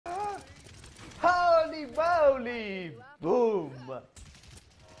Holy moly! Boom!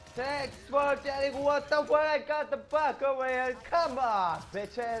 Thanks for telling what the fuck I got the fuck over here. Come on,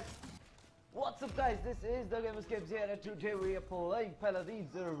 bitches! What's up, guys? This is the Gamerz Gamez here, and today we are playing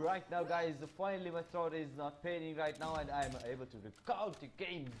Paladins. Right now, guys, finally my throat is not paining right now, and I'm able to record the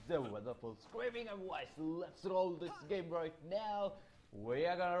game with a full screaming and voice. Let's roll this game right now. We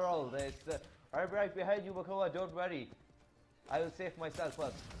are gonna roll this. I'm right behind you, Makoa. Don't worry. I will save myself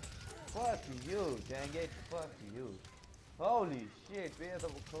first. Fuck you, dang it. Fuck you. Holy shit, where the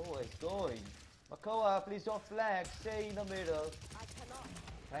Makoa is going? Makoa, please don't flag. Stay in the middle. I cannot.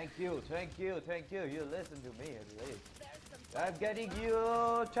 Thank you, thank you, thank you. You listen to me at least. I'm getting you,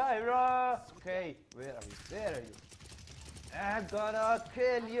 Tyra. Okay, where are you? There are you. I'm gonna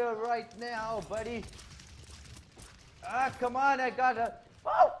kill you right now, buddy. Ah, come on, I gotta.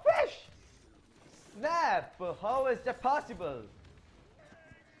 Oh, fish! Snap! How is that possible?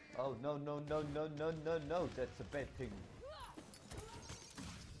 Oh, no, no, no, no, no, no, no. That's a bad thing.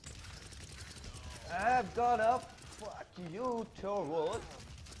 I'm gonna fuck you, Toros.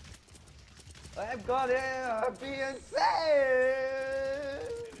 I'm gonna be insane!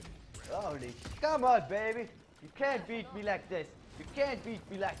 Holy, come on, baby! You can't beat me like this. You can't beat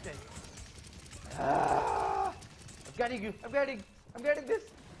me like this. I'm getting you. I'm getting this.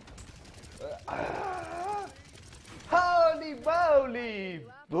 Holy moly!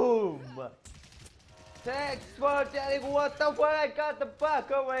 Boom! Thanks for telling what the fuck I got the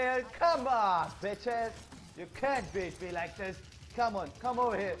fuck over here. Come on, bitches! You can't beat me like this. Come on, come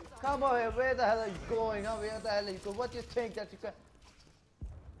over here. Come over here. Where the hell are you going? Where the hell are you going? What do you think that you can...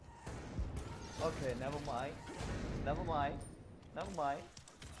 Okay, never mind. Never mind. Never mind.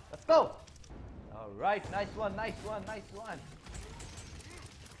 Let's go! Alright, nice one, nice one, nice one.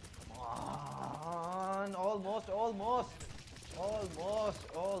 Come on. Almost, almost.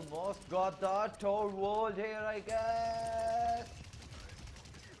 Almost got the toe rolled here, I guess.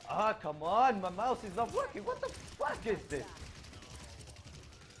 Ah, come on. My mouse is not working. What the fuck is this?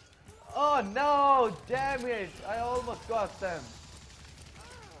 Oh no, damn it, I almost got them.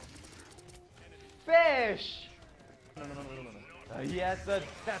 Fish! No. Yes,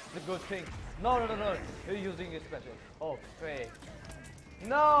 that's the good thing. No, you're using your special. Oh, fish.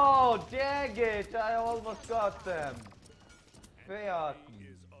 No, dang it, I almost got them. Fuck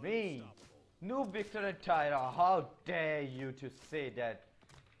me. Noob, Victor and Tyra, how dare you to say that?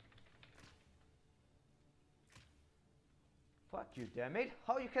 Fuck you, damn it.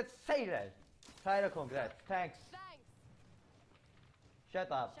 How you can say that? Tyra, congrats. Thanks.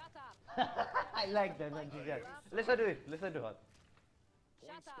 Shut up. Shut up. I like that when she said. Listen to it. Listen to her.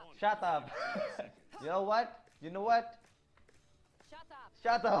 Shut up. Shut up. You know what? You know what? Shut up.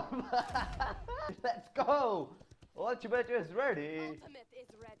 Shut up. Let's go. Ultimate is ready. Ultimate is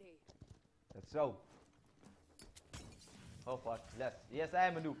ready. Let's go. Oh fuck. Yes, I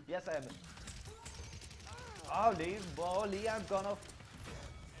am a noob. Yes, I am. Holy moly, I'm gonna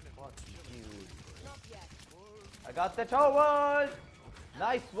fuck you. Not yet. I got the towel!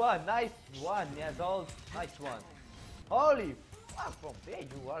 Nice one, yes, all nice one. Holy fuck, from there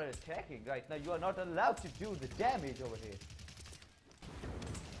you are attacking right now. You are not allowed to do the damage over here.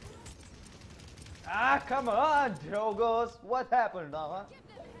 Ah, come on, Drogos. What happened now, huh?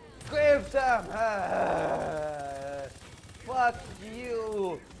 Give them! Fuck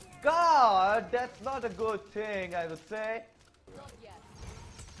you! God, that's not a good thing, I would say. Not yet.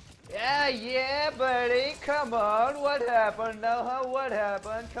 Yeah, buddy, come on. What happened now, huh? What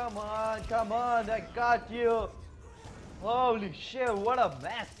happened? Come on, I got you. Holy shit, what a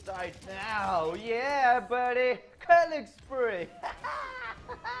mess right now. Yeah, buddy, killing spree.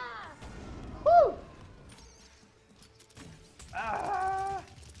 Woo! Ah,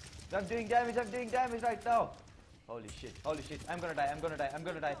 I'm doing damage right now. Holy shit, I'm gonna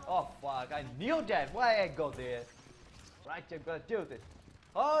die. Oh fuck, I knew that. Why I go there? Right, I'm gonna do this.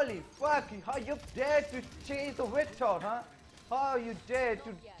 Holy fuck, how you dare to change the Victor, huh? How you dare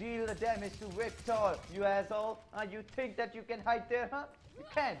to deal the damage to Victor, you asshole? You think that you can hide there, huh? You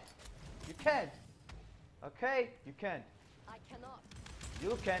can't. Okay, you can't. I cannot.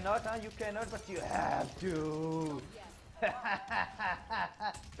 You cannot, huh? You cannot, but you have to.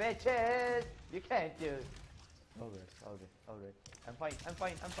 Bitches, you can't do it. Alright. I'm fine.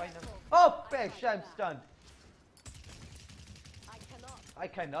 Oh, fish, I'm stunned. I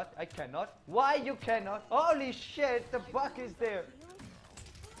cannot. Why you cannot? Holy shit, the buck is there.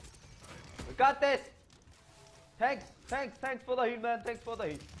 We got this. Thanks for the heal, man. Thanks for the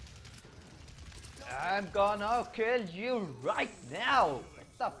heal. I'm gonna kill you right now.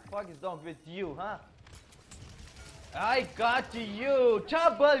 What the fuck is wrong with you, huh? I got you!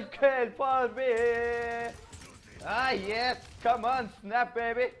 Double kill for me! Ah, yes! Come on, snap,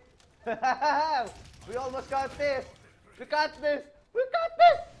 baby! We almost got this! We got this! We got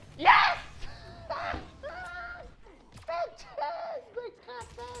this! Yes! Bitches! We got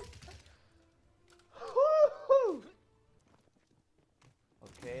this! Woo-hoo!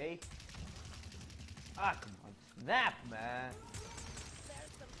 Okay. Ah, come on, snap, man!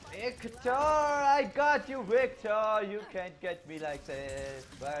 Victor, I got you, Victor. You can't get me like this,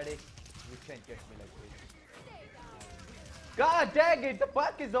 buddy. You can't get me like this. God dang it, the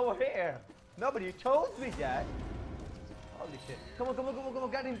buck is over here. Nobody told me that. Holy shit. Come on, come on, come on, come on.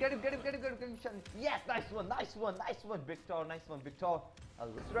 Get him, get him, get him, get him, get him, get him. Yes, nice one, nice one, nice one, Victor, nice one, Victor.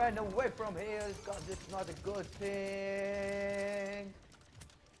 I'll run away from here because it's not a good thing.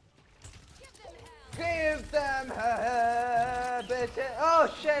 Give them hell, bitches!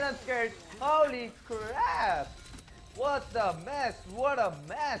 Oh shit, I'm scared! Holy crap! What the mess! What a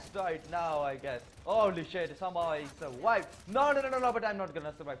mess right now, I guess. Holy shit, somehow I survived. No, no, no, no, no, but I'm not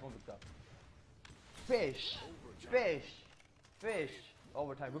gonna survive from Victor. Fish! Fish! Fish!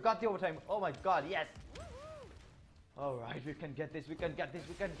 Overtime. We got the overtime. Oh my god, yes! Alright, we can get this, we can get this,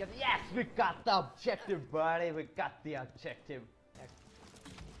 we can get this. Yes! We got the objective, buddy! We got the objective.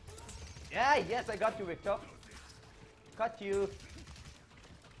 Yeah, yes, I got you, Victor. Got you.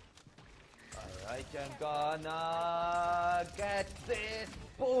 Alright, I'm gonna get this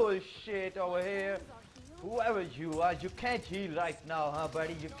bullshit over here. Whoever you are, you can't heal right now, huh,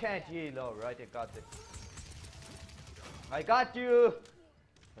 buddy? You can't heal. Alright, I got this. I got you.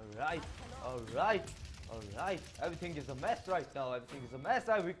 Alright, alright, alright. Everything is a mess right now. Everything is a mess.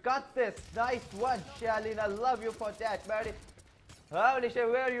 We got this. Nice one, Shalin. I love you for that, buddy. Holy shit,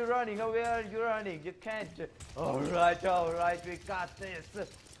 where are you running? Oh, where are you running? You can't. Alright, alright, we got this.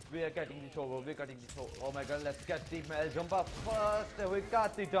 We are getting the tower, we're getting the tower. Oh my god, let's get the male jumper first. We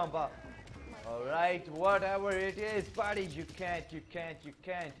got the jumper. Alright, whatever it is, buddy, you can't, you can't, you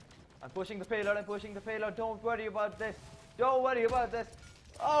can't. I'm pushing the payload, I'm pushing the payload. Don't worry about this. Don't worry about this.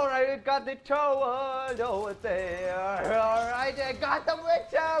 Alright, we got the tower over there. Alright, I got the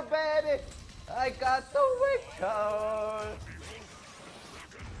Victor, baby. I got the Victor.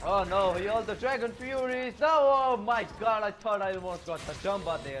 Oh no, he all the Dragon Furies. No, oh my god, I thought I almost got the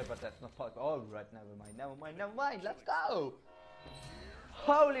jumper there, but that's not possible. Alright, never mind, never mind, never mind. Let's go.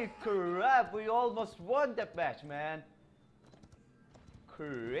 Holy crap, we almost won that match, man.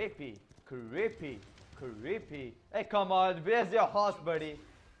 Creepy, creepy, creepy. Hey, come on, where's your horse, buddy?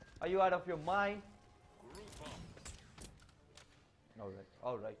 Are you out of your mind? Alright,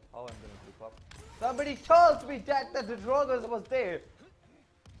 alright, how I'm gonna group up. Somebody told me that the Drogos was there.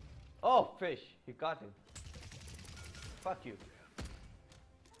 Oh, fish, he got him. Fuck you.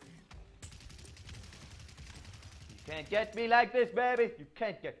 You can't get me like this, baby. You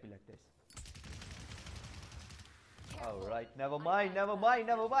can't get me like this. Alright, never mind, never mind,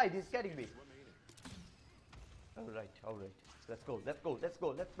 never mind. He's getting me. Alright, alright. Let's go, let's go, let's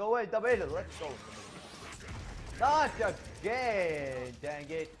go, let's go in the middle, let's go. Not again, dang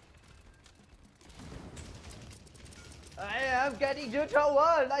it. I am getting you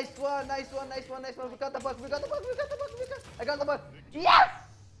tower. Nice one, nice one, nice one, nice one. We got the bug, we got the bug, we got the bug, we got. I got the bug. Yes!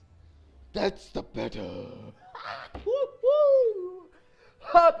 That's the better. Woo-hoo!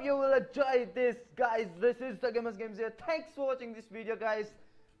 Hope you will enjoy this, guys. This is the Gamerz Gamez here. Thanks for watching this video, guys.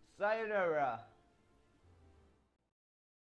 Sayonara.